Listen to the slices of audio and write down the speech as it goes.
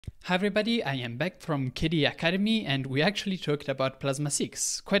Hi everybody, I am back from KDE Academy and we actually talked about Plasma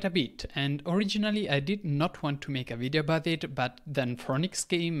 6 quite a bit, and originally I did not want to make a video about it, but then Phoronix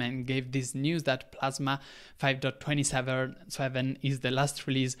came and gave this news that Plasma 5.27 is the last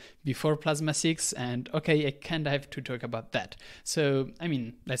release before Plasma 6, and okay, I kinda have to talk about that. So,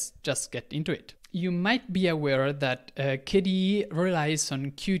 let's just get into it. You might be aware that KDE relies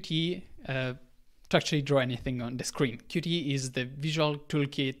on Qt to actually draw anything on the screen. Qt is the visual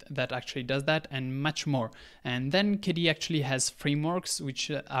toolkit that actually does that and much more. And then KDE actually has frameworks, which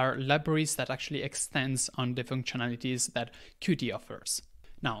are libraries that actually extends on the functionalities that Qt offers.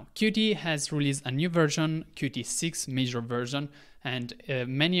 Now, Qt has released a new version, Qt 6 major version, and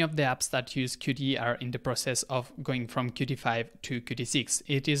many of the apps that use Qt are in the process of going from Qt 5 to Qt 6.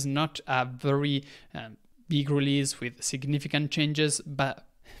 It is not a very big release with significant changes, but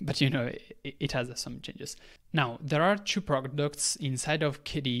you know, it has some changes. Now, there are two products inside of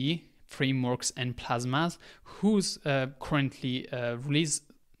KDE, Frameworks and Plasmas, whose currently release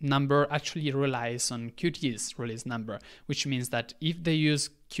number actually relies on Qt's release number, which means that if they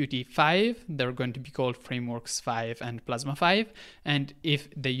use Qt 5, they're going to be called Frameworks 5 and Plasma 5, and if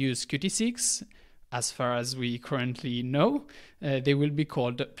they use Qt 6, as far as we currently know, they will be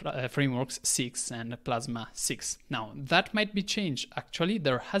called Frameworks 6 and Plasma 6. Now, that might be changed. Actually,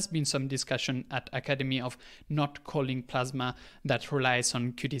 there has been some discussion at Academy of not calling Plasma that relies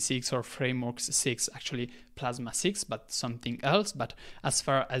on Qt 6 or Frameworks 6, actually Plasma 6, but something else. But as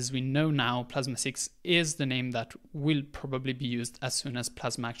far as we know now, Plasma 6 is the name that will probably be used as soon as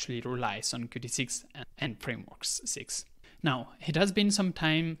Plasma actually relies on Qt 6 and Frameworks 6. Now, it has been some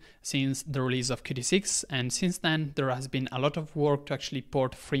time since the release of Qt 6, and since then there has been a lot of work to actually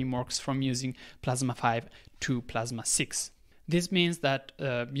port frameworks from using Plasma 5 to Plasma 6. This means that,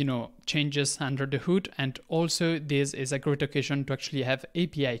 changes under the hood, and also this is a great occasion to actually have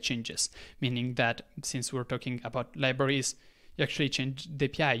API changes, meaning that since we're talking about libraries, you actually change the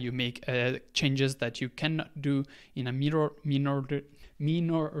API, you make changes that you cannot do in a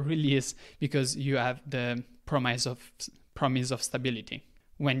minor release because you have the promise of stability.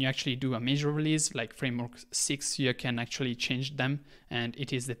 When you actually do a major release like Framework 6, you can actually change them, and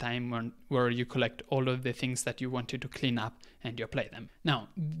it is the time where you collect all of the things that you wanted to clean up and you apply them. Now,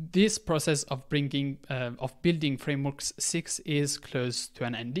 this process of building Frameworks 6 is close to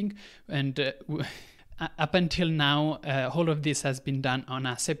an ending, and up until now, all of this has been done on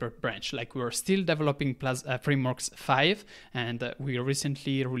a separate branch. Like, we're still developing Frameworks 5, and we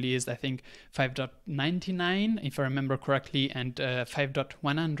recently released, I think, 5.99, if I remember correctly, and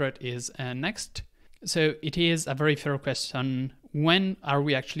 5.100 is next. So it is a very fair question. When are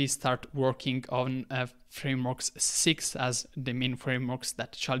we actually start working on Frameworks 6 as the main frameworks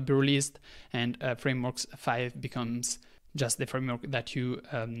that shall be released, and Frameworks 5 becomes just the framework that you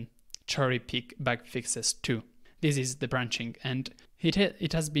cherry pick bug fixes to. This is the branching, and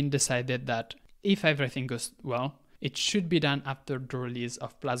it has been decided that if everything goes well, it should be done after the release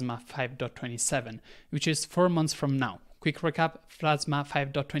of Plasma 5.27, which is 4 months from now. Quick recap, Plasma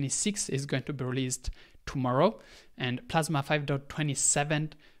 5.26 is going to be released tomorrow, and Plasma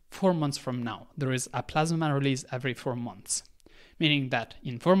 5.27 4 months from now. There is a Plasma release every 4 months, meaning that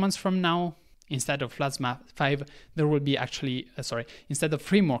in 4 months from now, instead of Plasma 5, there will be actually, instead of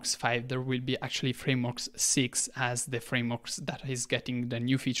Frameworks 5, there will be actually Frameworks 6 as the frameworks that is getting the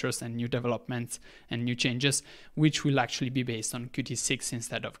new features and new developments and new changes, which will actually be based on Qt 6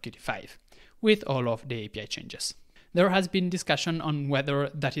 instead of Qt 5, with all of the API changes. There has been discussion on whether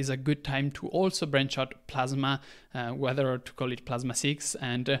that is a good time to also branch out Plasma, whether to call it Plasma 6,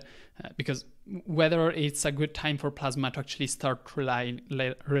 and because whether it's a good time for Plasma to actually start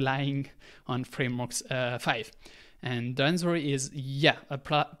relying on Frameworks 5. And the answer is yeah,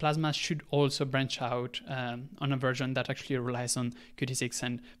 Plasma should also branch out on a version that actually relies on Qt 6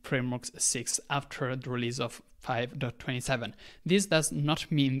 and Frameworks 6 after the release of 5.27. This does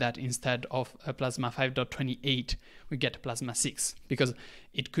not mean that instead of Plasma 5.28 we get Plasma 6, because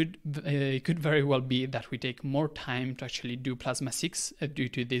it could very well be that we take more time to actually do Plasma 6 due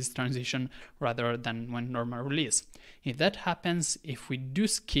to this transition rather than one normal release. If that happens, if we do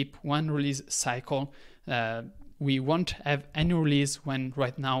skip one release cycle, we won't have any release when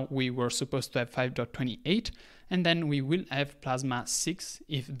right now we were supposed to have 5.28, and then we will have Plasma 6,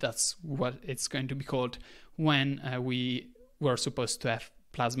 if that's what it's going to be called, when we were supposed to have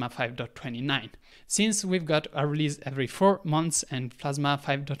Plasma 5.29. Since we've got a release every 4 months and Plasma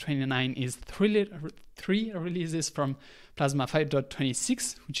 5.29 is three releases from Plasma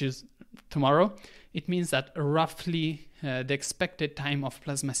 5.26, which is tomorrow, it means that roughly the expected time of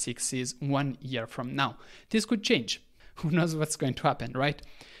Plasma 6 is 1 year from now. This could change. Who knows what's going to happen, right?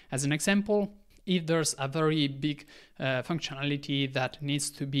 As an example, if there's a very big functionality that needs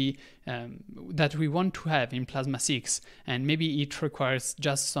to be that we want to have in Plasma 6, and maybe it requires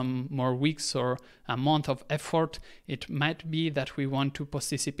just some more weeks or a month of effort, it might be that we want to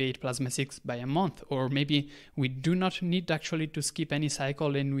posticipate Plasma 6 by a month, or maybe we do not need actually to skip any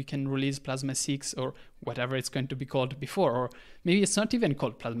cycle and we can release Plasma 6 or whatever it's going to be called before, or maybe it's not even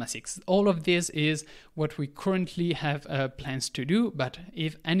called Plasma 6. All of this is what we currently have plans to do, but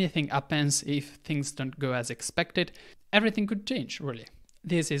if anything happens, if things don't go as expected, everything could change, really.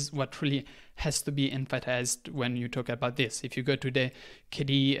 This is what really has to be emphasized when you talk about this. If you go to the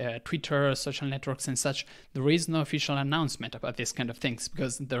KDE Twitter, social networks and such, there is no official announcement about this kind of things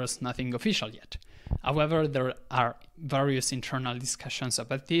because there is nothing official yet. However, there are various internal discussions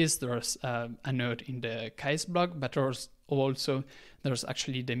about this. There's a note in the KAIS blog, but there's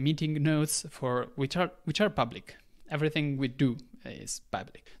actually the meeting notes for which are public. Everything we do is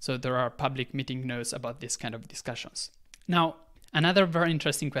public. So there are public meeting notes about this kind of discussions. Now, another very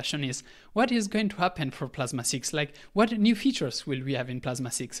interesting question is, what is going to happen for Plasma 6? Like, what new features will we have in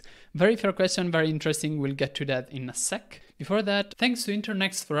Plasma 6? Very fair question, very interesting. We'll get to that in a sec. Before that, thanks to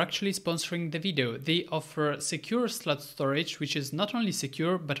Internext for actually sponsoring the video. They offer secure slot storage, which is not only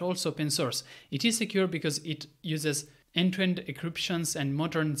secure, but also open source. It is secure because it uses end-to-end encryptions and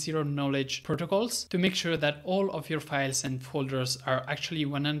modern zero-knowledge protocols to make sure that all of your files and folders are actually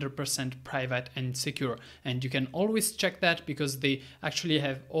 100% private and secure. And you can always check that because they actually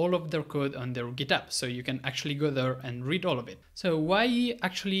have all of their code on their GitHub, so you can actually go there and read all of it. So why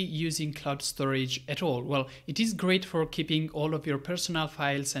actually using cloud storage at all? Well, it is great for keeping all of your personal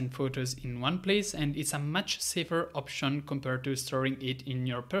files and photos in one place, and it's a much safer option compared to storing it in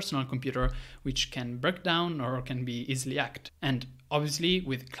your personal computer, which can break down or can be easily hacked. And obviously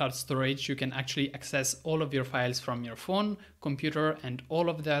with cloud storage, you can actually access all of your files from your phone, computer, and all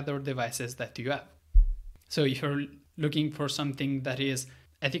of the other devices that you have. So if you're looking for something that is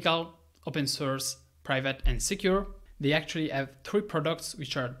ethical, open source, private, and secure, they actually have 3 products,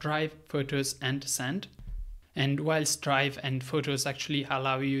 which are Drive, Photos, and Send. And whilst Drive and Photos actually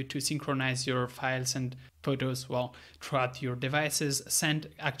allow you to synchronize your files and photos, well, throughout your devices, Send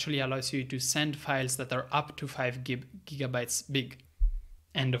actually allows you to send files that are up to 5 gigabytes big.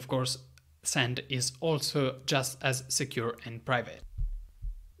 And of course, Send is also just as secure and private.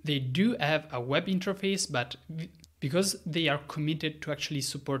 They do have a web interface, but because they are committed to actually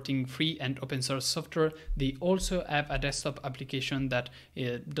supporting free and open source software, they also have a desktop application that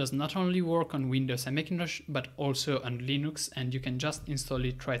does not only work on Windows and Macintosh, but also on Linux, and you can just install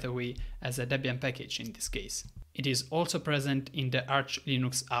it right away as a Debian package in this case. It is also present in the Arch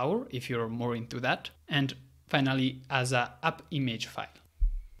Linux Hour, if you're more into that, and finally as an app image file.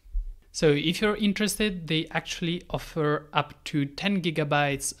 So if you're interested, they actually offer up to 10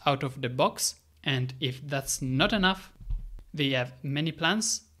 gigabytes out of the box. And if that's not enough, they have many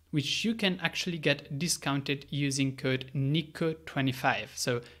plans, which you can actually get discounted using code NICCO25.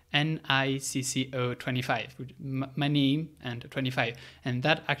 So NICCO 25, my name and 25. And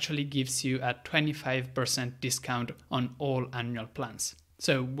that actually gives you a 25% discount on all annual plans.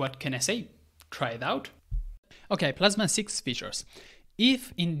 So what can I say? Try it out. Okay, Plasma 6 features.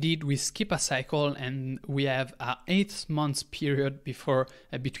 If indeed we skip a cycle and we have an 8 months period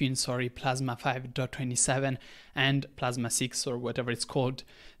between Plasma 5.27 and Plasma 6 or whatever it's called,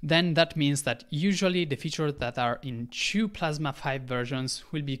 then that means that usually the features that are in 2 Plasma 5 versions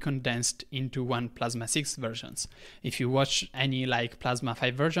will be condensed into 1 Plasma 6 versions. If you watch any Plasma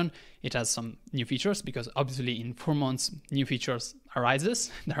 5 version, it has some new features because obviously in 4 months new features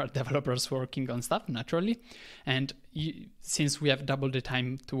arises. There are developers working on stuff naturally, and since we have double the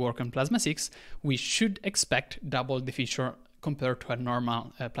time to work on Plasma 6, we should expect double the feature compared to a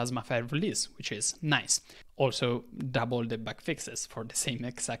normal Plasma 5 release, which is nice. Also double the bug fixes for the same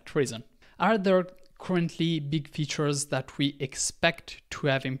exact reason. Are there currently big features that we expect to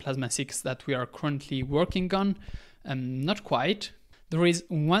have in Plasma 6 that we are currently working on? Not quite. There is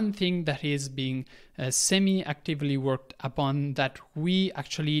one thing that is being semi-actively worked upon that we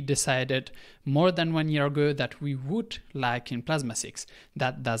actually decided more than 1 year ago that we would like in Plasma 6.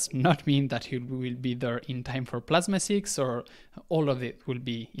 That does not mean that it will be there in time for Plasma 6 or all of it will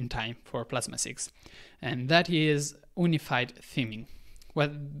be in time for Plasma 6. And that is unified theming.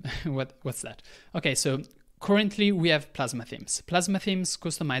 What's that? Okay, so Currently, we have Plasma themes. Plasma themes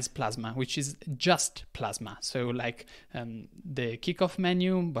customize Plasma, which is just Plasma. So like the kickoff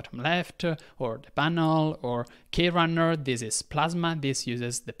menu, bottom left, or the panel, or KRunner, this is Plasma, this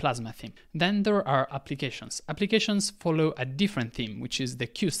uses the Plasma theme. Then there are applications. Applications follow a different theme, which is the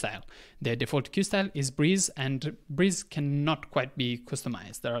queue style. The default queue style is Breeze, and Breeze cannot quite be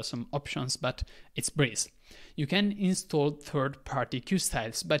customized. There are some options, but it's Breeze. You can install third-party queue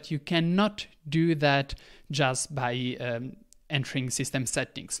styles, but you cannot do that just by entering system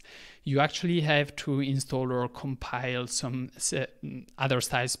settings. You actually have to install or compile some other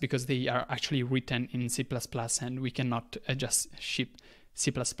styles because they are actually written in C++, and we cannot just ship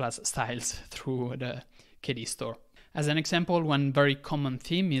C++ styles through the KDE store. As an example, one very common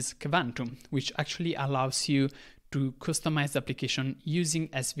theme is Kvantum, which actually allows you to customize the application using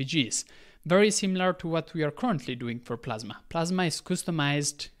SVGs. Very similar to what we are currently doing for Plasma. Plasma is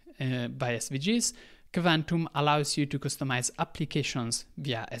customized by SVGs. Kvantum allows you to customize applications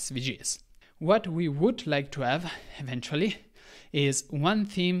via SVGs. What we would like to have eventually is one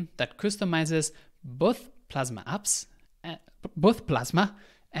theme that customizes both Plasma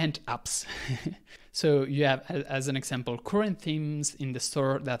and apps. So you have, as an example, current themes in the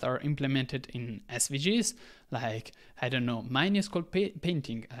store that are implemented in SVGs, like, I don't know, mine is called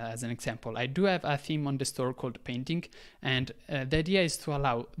Painting, as an example. I do have a theme on the store called Painting, and the idea is to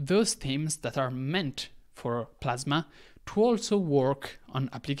allow those themes that are meant for Plasma to also work on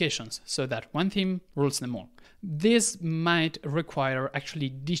applications, so that one theme rules them all. This might require actually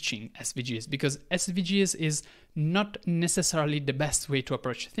ditching SVGs, because SVGs is not necessarily the best way to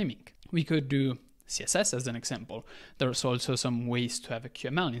approach theming. We could do CSS as an example. There's also some ways to have a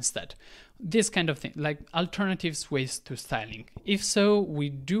QML instead. This kind of thing, like alternatives ways to styling. If so, we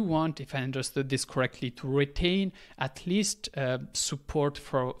do want, if I understood this correctly, to retain at least support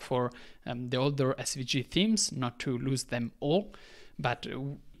for the older SVG themes, not to lose them all, but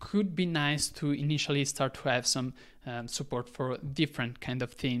could be nice to initially start to have some support for different kind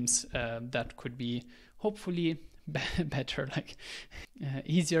of themes that could be hopefully better, like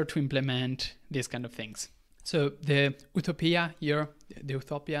easier to implement, these kind of things. So the utopia here, the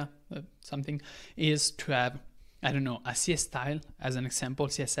utopia something, is to have, I don't know, a CS style as an example,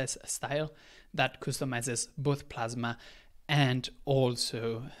 CSS style that customizes both Plasma and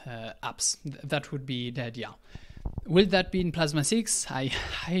also apps. That would be the idea. Will that be in Plasma 6? I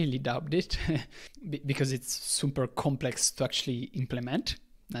highly doubt it because it's super complex to actually implement,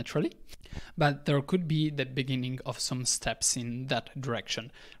 naturally. But there could be the beginning of some steps in that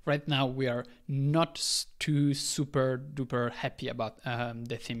direction. Right now, we are not too super duper happy about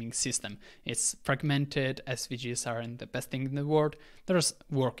the theming system. It's fragmented, SVGs aren't the best thing in the world. There's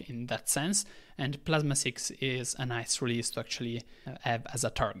work in that sense, and Plasma 6 is a nice release to actually have as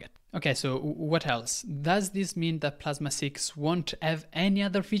a target. Okay, so what else? Does this mean that Plasma 6 won't have any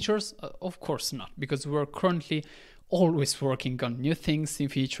other features? Of course not, because we're currently always working on new things, new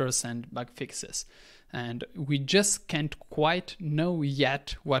features, and bug fixes. And we just can't quite know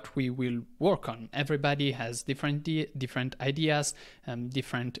yet what we will work on. Everybody has different ideas,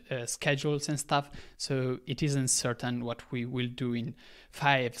 different schedules and stuff, so it isn't certain what we will do in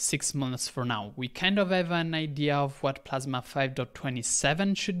 5-6 months from now. We kind of have an idea of what Plasma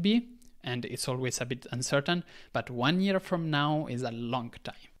 5.27 should be, and it's always a bit uncertain, but 1 year from now is a long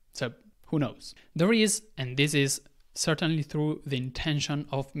time. So who knows? There is, and this is certainly through the intention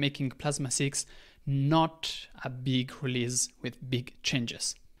of making Plasma 6 not a big release with big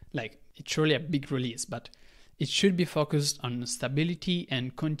changes. Like, it's surely a big release, but it should be focused on stability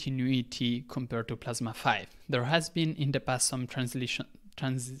and continuity compared to Plasma 5. There has been in the past some transitions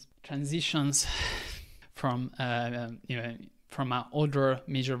from from an older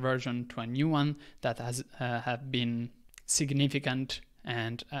major version to a new one that has have been significant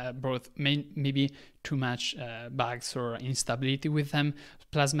and brought maybe too much bugs or instability with them.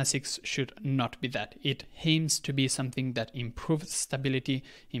 Plasma 6 should not be that. It aims to be something that improves stability,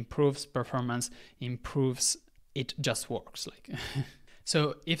 improves performance, improves, it just works. Like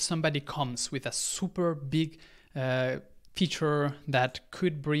so if somebody comes with a super big feature that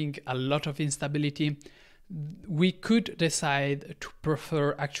could bring a lot of instability, we could decide to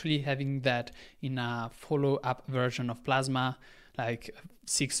prefer actually having that in a follow-up version of Plasma, like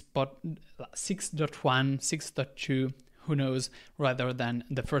 6.1, 6.2, who knows, rather than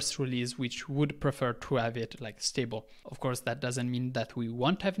the first release, which would prefer to have it like stable. Of course, that doesn't mean that we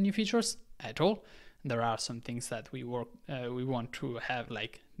won't have new features at all. There are some things that we want to have,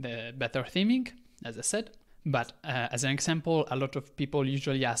 like the better theming, as I said. But as an example, a lot of people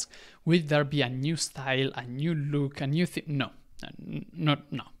usually ask, will there be a new style, a new look, a new thing? No.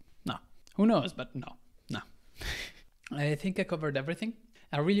 Who knows, but no. I think I covered everything.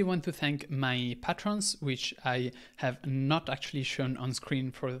 I really want to thank my patrons, which I have not actually shown on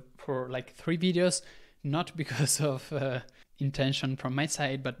screen for like 3 videos, not because of intention from my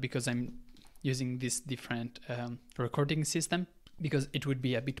side, but because I'm using this different recording system, because it would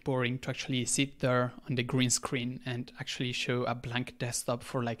be a bit boring to actually sit there on the green screen and actually show a blank desktop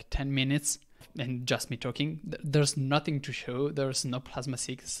for like 10 minutes and just me talking. There's nothing to show. There's no Plasma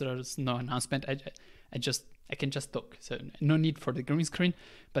 6. There's no announcement. I can just talk, so no need for the green screen,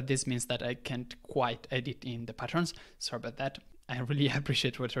 but this means that I can't quite edit in the patterns. Sorry about that. I really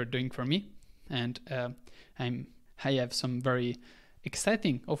appreciate what you're doing for me, and I have some very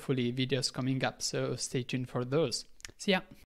exciting, hopefully, videos coming up, so stay tuned for those. See ya!